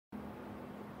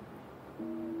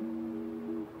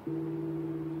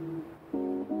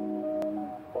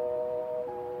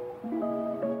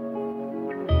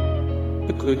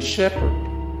The Good Shepherd.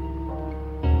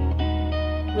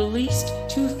 Released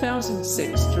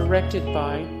 2006, directed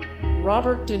by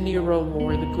Robert De Niro.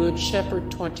 More The Good Shepherd,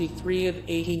 23 of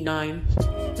 89.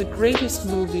 The greatest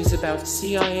movies about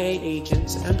CIA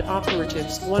agents and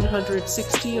operatives,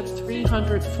 160 of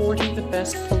 340. The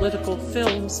best political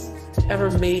films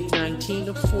ever made, 19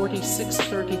 of 46.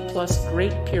 30-plus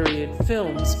great period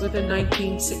films with a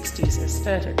 1960s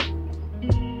aesthetic.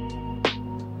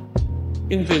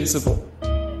 Invincible.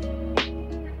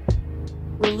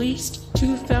 Released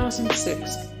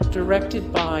 2006,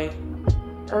 directed by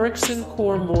Ericson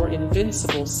Cormore.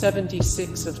 Invincible,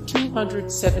 76 of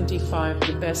 275.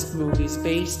 The best movies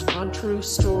based on true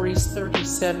stories,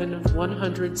 37 of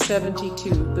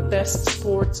 172. The best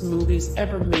sports movies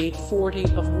ever made, 40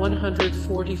 of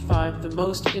 145. The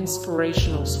most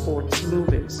inspirational sports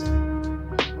movies.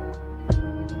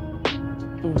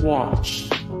 The Watch.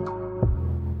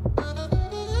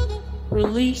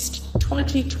 Released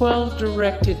 2012,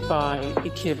 directed by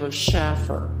Akiva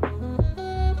Schaffer.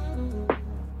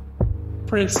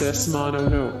 Princess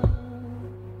Mononoke.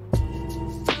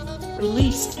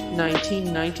 Released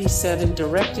 1997,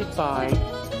 directed by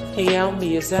Hayao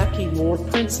Miyazaki. More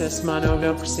Princess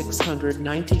Mononoke,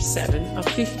 697 of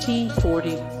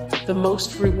 1540. The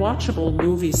most rewatchable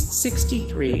movies,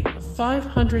 63 of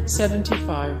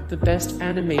 575. The best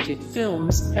animated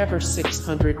films ever,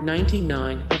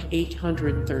 699 of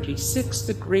 836.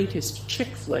 The greatest chick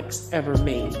flicks ever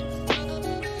made.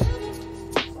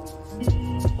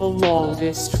 The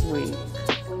Longest Week.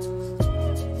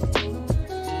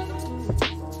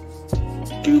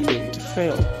 Too Big to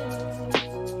Fail.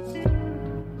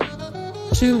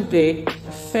 Too Big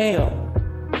to Fail.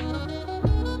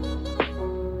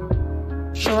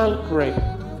 Charlotte Gray.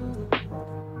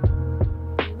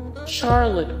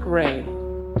 Charlotte Gray.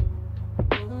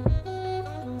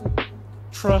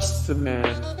 Trust the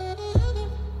Man.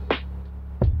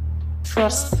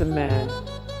 Trust the Man.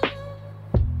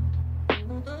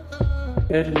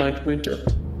 Red Light Winter.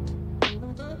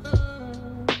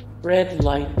 Red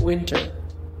Light Winter.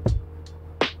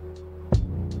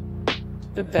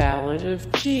 The Ballad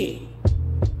of G.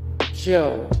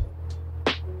 Joe.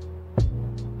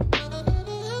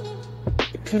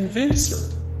 The Convincer.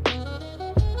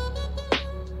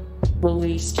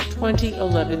 Released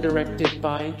 2011, directed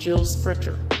by Jill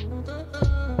Spritter.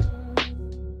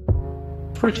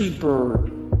 Pretty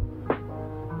Bird.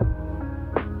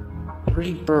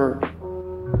 Pretty Bird.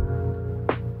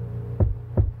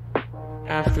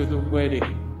 After the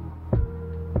Wedding.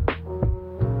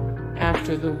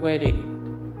 After the Wedding.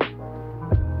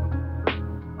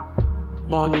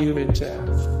 Monument F.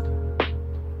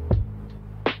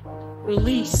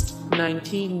 Released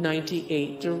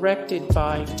 1998, directed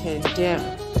by Ted Dem.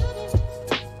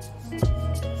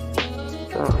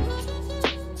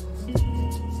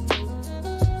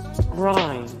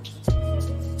 Grind.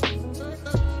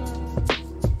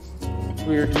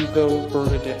 Where'd You Go,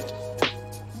 Bernadette?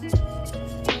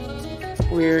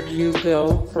 Where'd You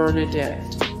Go,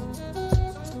 Bernadette?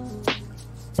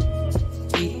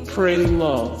 Eat, Pray,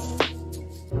 Love.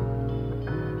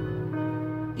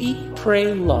 Eat,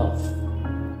 Pray, Love.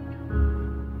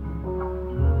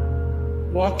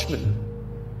 Watchmen.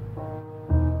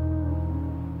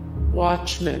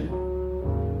 Watchmen.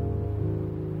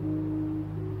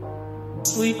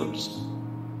 Sleepers.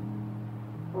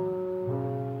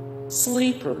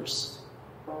 Sleepers.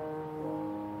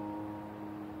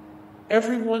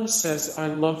 Everyone Says I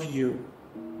Love You.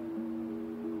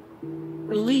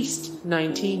 Released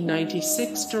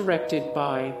 1996, directed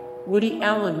by Woody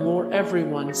Allen. More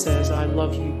Everyone Says I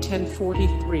Love You,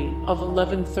 1043 of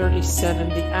 1137.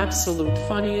 The absolute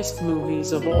funniest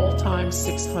movies of all time,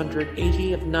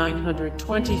 680 of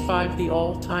 925. The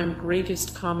all-time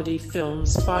greatest comedy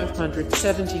films,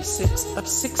 576 of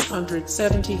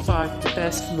 675. The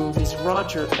best movies,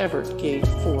 Roger Ebert gave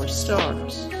 4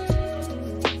 stars.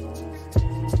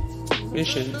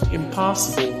 Mission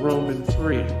Impossible Roman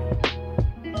 3.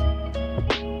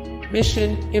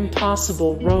 Mission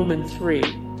Impossible Roman 3.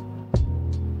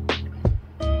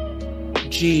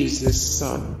 Jesus'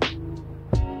 Son.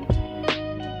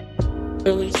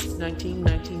 Released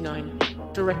 1999,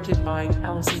 directed by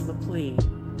Alison McLean.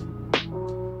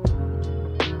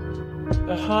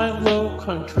 The High-Low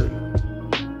Country.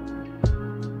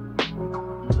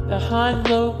 The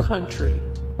High-Low Country.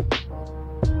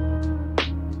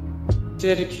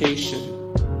 Dedication.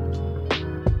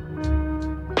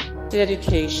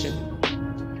 Dedication.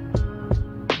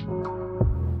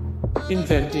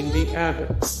 Inventing the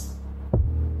Abbots.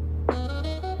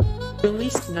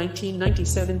 Released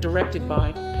 1997, directed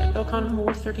by Elkan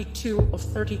Moore. 32 of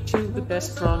 32, the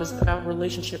best dramas about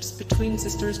relationships between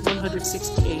sisters.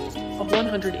 168 of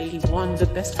 181, the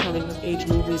best coming-of-age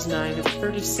movies. 9 of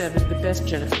 37, the best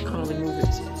Jennifer Connelly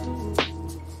movies.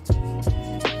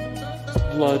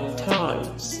 Blood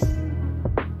Ties.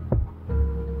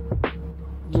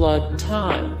 Blood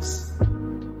Ties.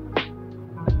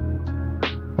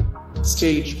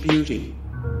 Stage Beauty.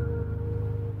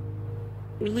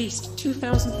 Released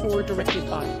 2004, directed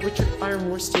by Richard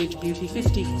Firemore. Stage Beauty.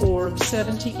 54 of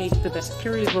 78, the best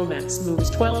period romance movies.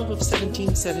 12 of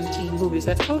 17 movies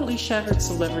that totally shattered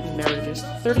celebrity marriages.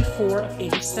 34 of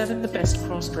 87, the best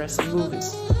cross-dressing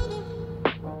movies.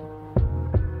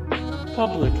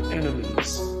 Public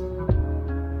Enemies.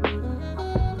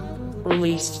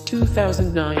 Released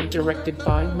 2009, directed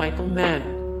by Michael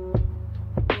Mann.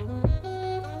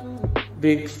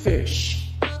 Big Fish.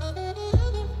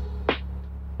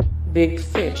 Big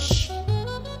Fish.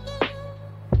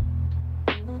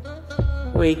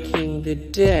 Waking the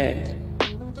Dead.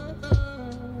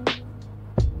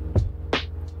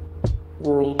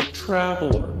 World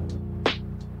Traveler.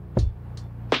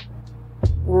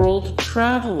 World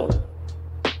Traveler.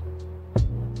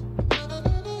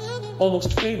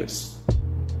 Almost Famous.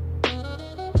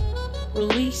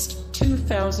 Released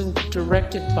 2000,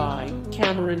 directed by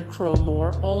Cameron Crowe.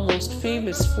 Almost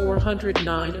Famous.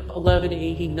 409 of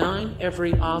 1189,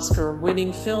 every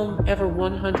Oscar-winning film ever.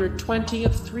 120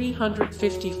 of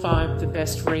 355, the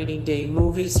best rainy day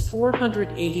movies.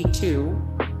 482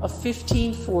 of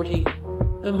 1540,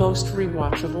 the most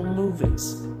rewatchable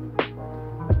movies.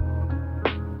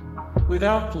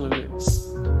 Without Limits.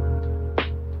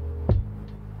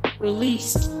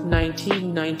 Released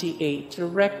 1998,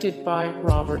 directed by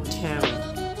Robert Town.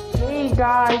 Hey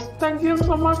guys, thank you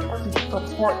so much for the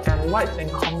support and likes and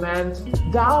comments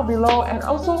down below, and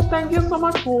also thank you so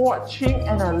much for watching,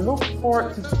 and I look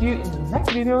forward to see you in the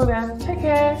next video. Then take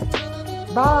care,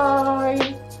 bye.